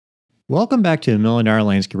Welcome back to the Million Dollar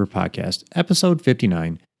Landscaper Podcast, episode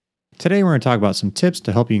 59. Today we're going to talk about some tips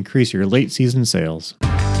to help you increase your late season sales.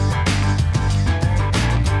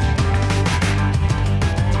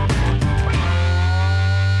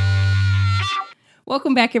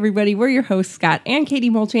 Welcome back, everybody. We're your hosts, Scott and Katie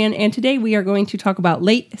Molchan, and today we are going to talk about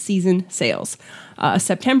late season sales.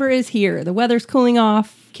 September is here. The weather's cooling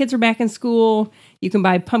off. Kids are back in school. You can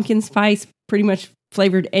buy pumpkin spice, pretty much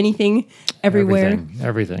flavored anything everywhere.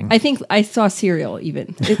 Everything. I think I saw cereal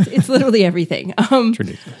even. It's literally everything. It's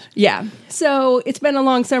ridiculous. Yeah. So it's been a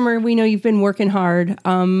long summer. We know you've been working hard,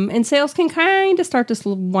 and sales can kind of start to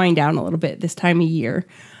wind down a little bit this time of year.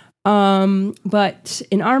 But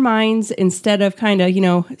in our minds, instead of kind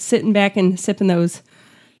of, sitting back and sipping those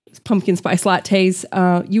pumpkin spice lattes,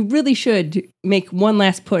 you really should make one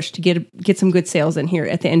last push to get some good sales in here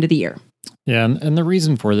at the end of the year. Yeah. And the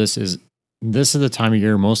reason for this is the time of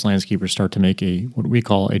year most landscapers start to make what we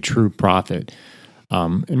call a true profit.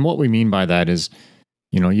 And what we mean by that is,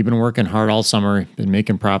 you've been working hard all summer, been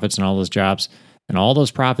making profits in all those jobs, and all those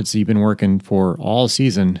profits that you've been working for all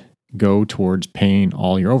season go towards paying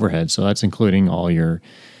all your overhead. So that's including all your,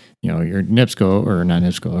 your NIPSCO, or not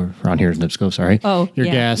NIPSCO, around here is NIPSCO, sorry. Oh, your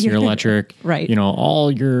gas, your electric, right.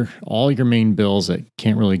 All your main bills that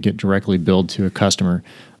can't really get directly billed to a customer.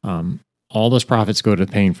 All those profits go to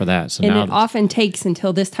paying for that. So and now it often takes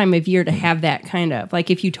until this time of year to have that kind of, like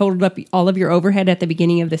if you totaled up all of your overhead at the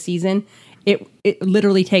beginning of the season, it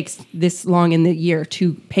literally takes this long in the year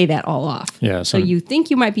to pay that all off. Yeah. So you think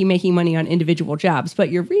you might be making money on individual jobs,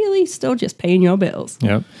 but you're really still just paying your bills.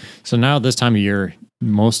 Yep. So now this time of year,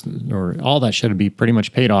 all that should be pretty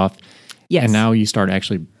much paid off. Yes. And now you start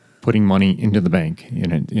actually putting money into the bank,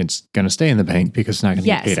 and it's going to stay in the bank because it's not going to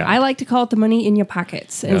get paid out. I like to call it the money in your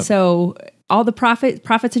pockets. And so all the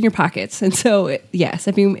profits in your pockets. And so, yes,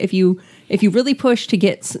 if you really push to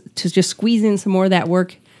just squeeze in some more of that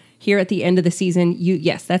work here at the end of the season,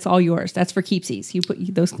 that's all yours. That's for keepsies. You put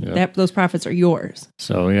those profits are yours.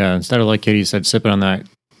 So instead of, like Katie said, sipping on that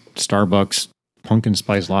Starbucks pumpkin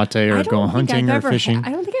spice latte or going hunting or fishing.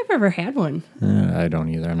 I don't think I've ever had one. I don't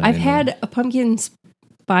either. I've had a pumpkin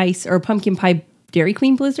spice or pumpkin pie Dairy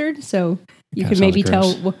Queen Blizzard, so you could maybe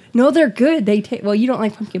tell. Well, no, they're good. You don't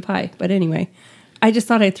like pumpkin pie, but anyway, I just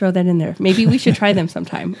thought I'd throw that in there. Maybe we should try them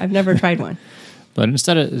sometime. I've never tried one. But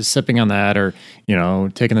instead of sipping on that or,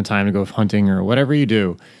 taking the time to go hunting or whatever you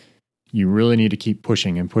do, you really need to keep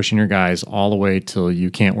pushing your guys all the way till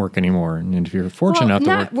you can't work anymore. And if you're fortunate enough to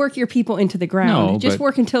not work your people into the ground, just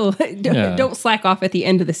work until, don't slack off at the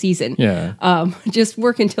end of the season. Yeah. Just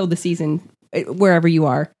work until the season, wherever you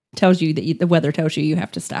are, tells you that the weather tells you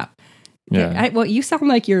have to stop. Yeah. You sound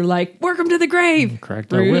like you're like, work them to the grave. Crack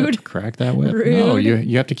that whip. Crack that whip. Rude. No,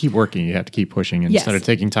 you have to keep working. You have to keep pushing. And instead of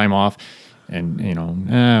taking time off and,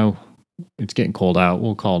 it's getting cold out,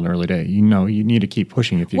 we'll call it an early day. You need to keep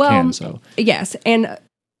pushing if you can. So yes. And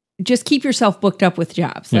just keep yourself booked up with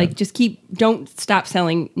jobs. Like don't stop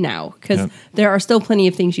selling now because there are still plenty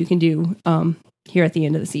of things you can do here at the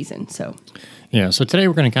end of the season. So today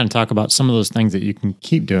we're going to kind of talk about some of those things that you can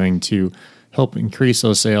keep doing to help increase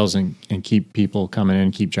those sales and keep people coming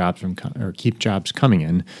in, keep jobs coming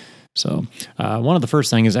in. So one of the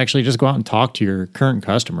first things is actually just go out and talk to your current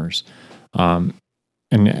customers.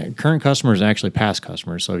 And current customers and actually past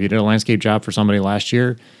customers. So if you did a landscape job for somebody last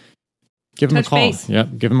year, give them a call. Base.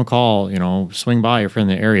 Yep, give them a call. Swing by if you're in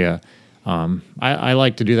the area. I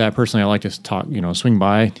like to do that personally. I like to talk. Swing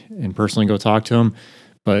by and personally go talk to them.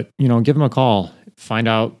 But give them a call. Find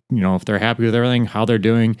out if they're happy with everything, how they're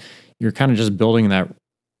doing. You're kind of just building that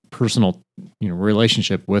personal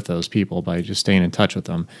relationship with those people by just staying in touch with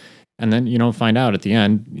them. And then, find out at the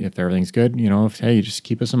end if everything's good, hey, just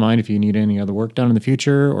keep us in mind if you need any other work done in the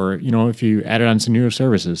future or, if you added on some new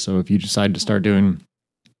services. So if you decide to start doing,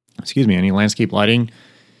 any landscape lighting,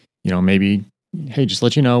 maybe, hey, just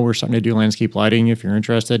let we're starting to do landscape lighting. If you're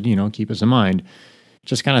interested, keep us in mind.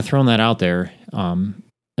 Just kind of throwing that out there. And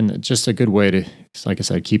it's just a good way to, like I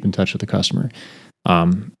said, keep in touch with the customer.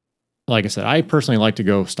 Like I said, I personally like to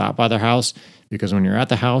go stop by their house because when you're at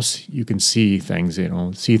the house, you can see things,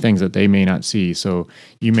 see things that they may not see. So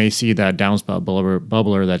you may see that downspout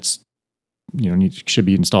bubbler that's, should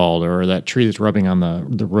be installed, or that tree that's rubbing on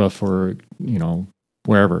the roof, or,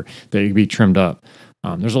 wherever that could be trimmed up.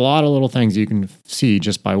 There's a lot of little things you can see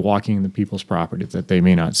just by walking the people's property that they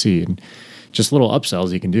may not see. And just little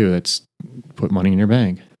upsells you can do. That's put money in your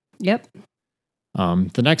bank. Yep.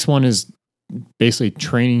 The next one is basically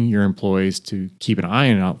training your employees to keep an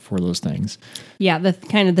eye out for those things. Yeah, the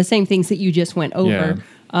kind of the same things that you just went over.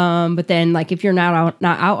 But then, like, if you're not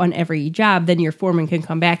out on every job, then your foreman can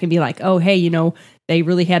come back and be like, oh, hey, they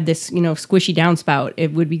really had this, squishy downspout,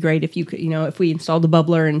 it would be great if you could, if we installed a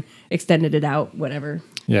bubbler and extended it out, whatever.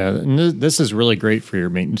 Yeah, and this is really great for your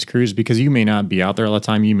maintenance crews because you may not be out there all the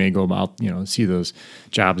time. You may go about, see those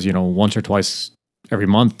jobs, once or twice every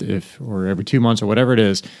month or every 2 months or whatever it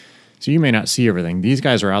is. So you may not see everything. These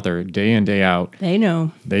guys are out there day in, day out. They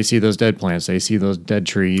know. They see those dead plants. They see those dead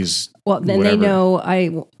trees. Well, then whatever.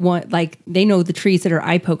 They know the trees that are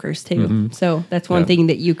eye pokers too. Mm-hmm. So that's one thing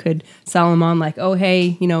that you could sell them on, like, oh,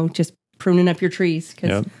 hey, just pruning up your trees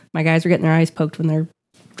because my guys are getting their eyes poked when they're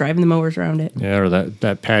driving the mowers around it. Yeah, or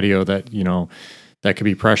that patio that, that could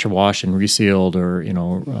be pressure washed and resealed or,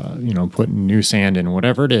 putting new sand in,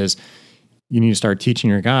 whatever it is. You need to start teaching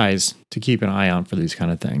your guys to keep an eye out for these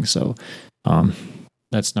kind of things. So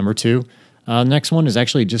that's number 2. Next one is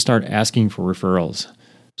actually just start asking for referrals.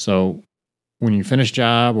 So when you finish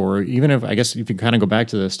job, or even if you kind of go back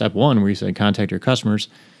to the step 1 where you say contact your customers,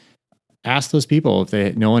 ask those people if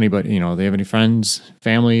they know anybody, they have any friends,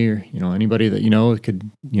 family, or, anybody that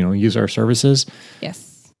could, use our services.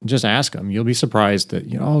 Yes. Just ask them. You'll be surprised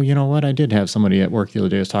that, oh, you know what? I did have somebody at work the other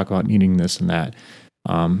day was talking about needing this and that.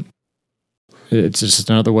 It's just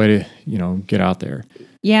another way to, get out there.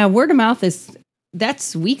 Yeah, word of mouth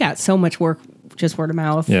we got so much work, just word of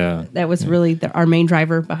mouth. Yeah. That was really our main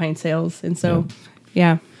driver behind sales. And so,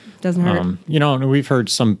 it doesn't hurt. And we've heard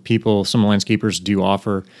some landscapers do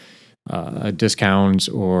offer discounts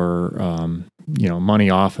or, money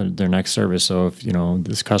off of their next service. So if,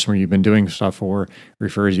 this customer you've been doing stuff for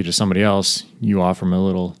refers you to somebody else, you offer them a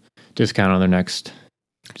little discount on their next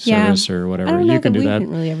service or whatever. You can do that.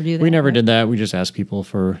 Didn't really ever do that. We never did that. We just asked people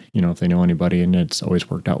for, if they know anybody, and it's always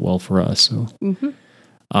worked out well for us. So,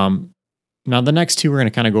 now the next 2 we're going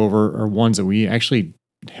to kind of go over are ones that we actually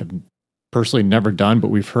have personally never done, but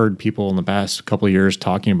we've heard people in the past couple of years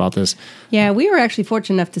talking about this. Yeah, we were actually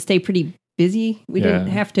fortunate enough to stay pretty busy. We didn't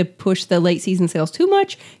have to push the late season sales too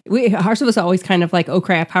much. Ours was always kind of like, oh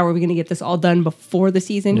crap, how are we going to get this all done before the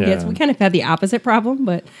season hits? We kind of had the opposite problem,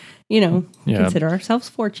 but consider ourselves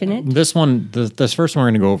fortunate. This one, this first one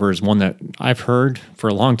we're going to go over is one that I've heard for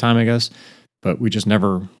a long time, I guess, but we just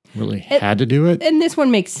never really had to do it. And this one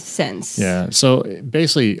makes sense. Yeah. So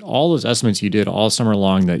basically, all those estimates you did all summer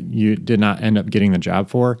long that you did not end up getting the job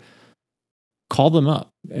for, call them up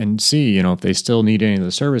and see, if they still need any of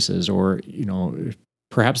the services, or,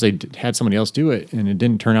 perhaps they had somebody else do it and it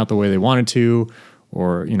didn't turn out the way they wanted to,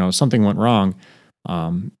 or, something went wrong.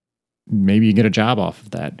 Maybe you get a job off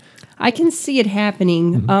of that. I can see it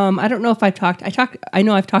happening. Mm-hmm. I don't know if I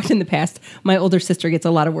know I've talked in the past. My older sister gets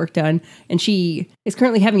a lot of work done, and she is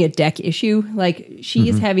currently having a deck issue. Like, she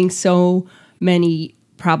is having so many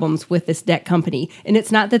problems with this deck company. And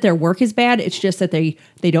it's not that their work is bad. It's just that they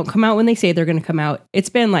don't come out when they say they're going to come out. It's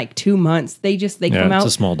been like 2 months. They come out. It's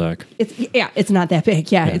a small deck. It's not that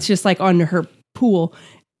big. Yeah. It's just like on her pool.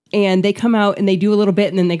 And they come out and they do a little bit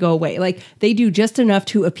and then they go away. Like, they do just enough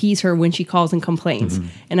to appease her when she calls and complains. Mm-hmm.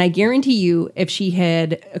 And I guarantee you, if she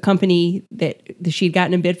had a company that she'd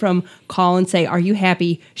gotten a bid from call and say, are you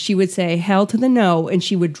happy? She would say, hell to the no. And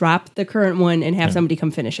she would drop the current one and have somebody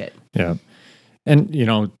come finish it. Yeah. And,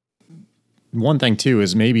 one thing too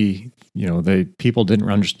is maybe, the people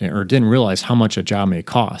didn't understand or didn't realize how much a job may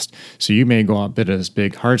cost. So you may go out and bid this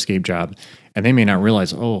big hardscape job, and they may not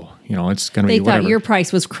realize, it's going to be whatever. They thought your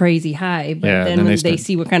price was crazy high, but then when they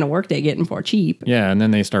see what kind of work they get for cheap. Yeah, and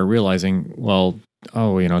then they start realizing, well,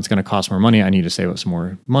 it's going to cost more money. I need to save up some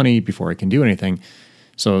more money before I can do anything.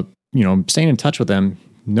 So, staying in touch with them,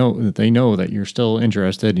 they know that you're still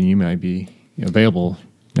interested and you might be available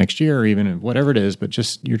next year or even whatever it is, but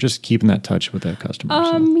you're just keeping that touch with that customer.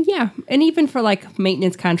 Yeah. And even for like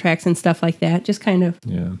maintenance contracts and stuff like that, just kind of.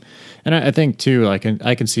 Yeah. And I think too, I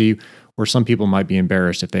can see where some people might be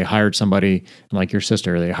embarrassed if they hired somebody, like your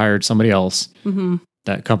sister, they hired somebody else. Mm-hmm.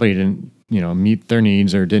 That company didn't, meet their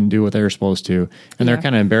needs or didn't do what they were supposed to. And they're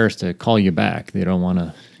kind of embarrassed to call you back. They don't want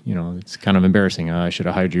to, it's kind of embarrassing. I should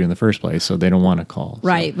have hired you in the first place. So they don't want to call.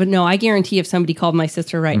 Right. But no, I guarantee if somebody called my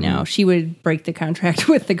sister right now, she would break the contract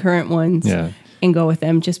with the current ones and go with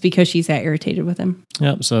them just because she's that irritated with them.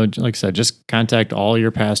 Yep. So like I said, just contact all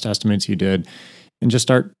your past estimates you did and just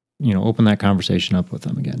start, open that conversation up with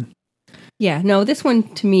them again. Yeah. No, this one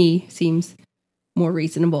to me seems more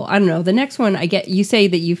reasonable. I don't know. The next one, you say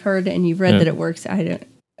that you've heard and you've read that it works. I don't.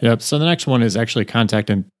 Yep. So the next one is actually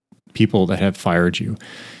contacting people that have fired you.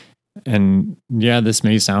 And this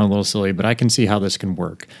may sound a little silly, but I can see how this can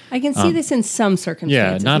work. I can see this in some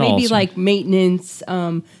circumstances. Yeah, not all. Maybe like maintenance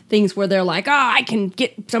things where they're like, I can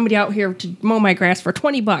get somebody out here to mow my grass for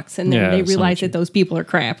 $20, and then they realize that those people are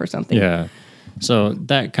crap or something. Yeah. So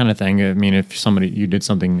that kind of thing. I mean, if you did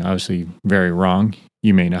something obviously very wrong,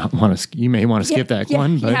 you may not want to. You may want to skip that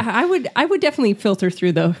one. But I would definitely filter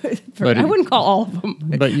through those. I wouldn't call all of them.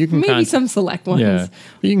 But you can maybe some select ones. Yeah,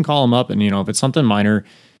 but you can call them up, and if it's something minor,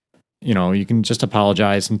 you can just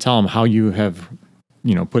apologize and tell them how you have,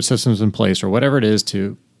 put systems in place or whatever it is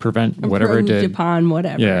to prevent whatever it did. Upon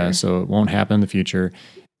whatever. Yeah, so it won't happen in the future,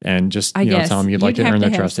 and just tell them you'd like to earn their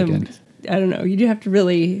trust again. I don't know. You do have to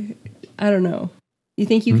really. I don't know. You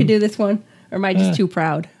think you could do this one, or am I just too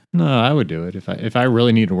proud? No, I would do it if I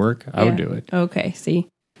really needed work. I would do it. Okay, see,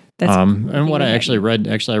 that's and what I actually read.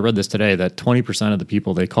 Actually, I read this today that 20% of the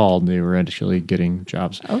people they called, they were actually getting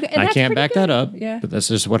jobs. Okay, and I can't back that up. Yeah, but that's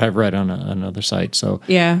just what I've read on another site. So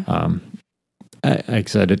yeah. Like I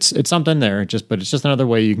said, it's something there. But it's just another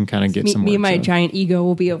way you can kind of get some. Me and my giant ego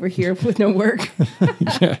will be over here with no work.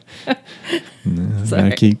 Yeah,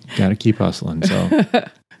 gotta keep hustling.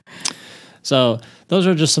 So those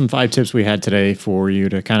are just some 5 tips we had today for you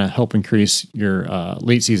to kind of help increase your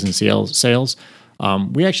late season sales.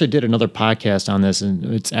 We actually did another podcast on this, and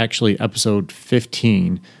it's actually episode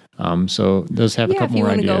 15. So those have a couple more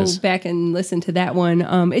ideas. If you want to go back and listen to that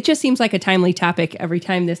one, it just seems like a timely topic every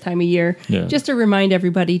time this time of year. Yeah. Just to remind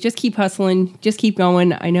everybody, just keep hustling, just keep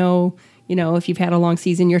going. I know, if you've had a long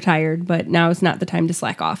season, you're tired, but now is not the time to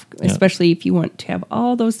slack off, especially if you want to have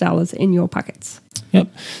all those dollars in your pockets. Yep.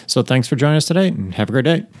 So thanks for joining us today, and have a great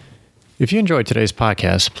day. If you enjoyed today's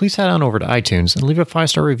podcast, please head on over to iTunes and leave a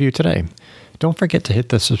 5-star review today. Don't forget to hit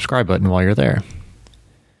the subscribe button while you're there.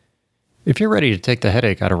 If you're ready to take the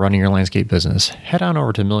headache out of running your landscape business, head on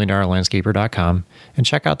over to milliondollarlandscaper.com and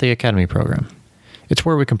check out the Academy program. It's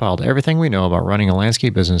where we compiled everything we know about running a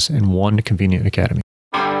landscape business in one convenient academy.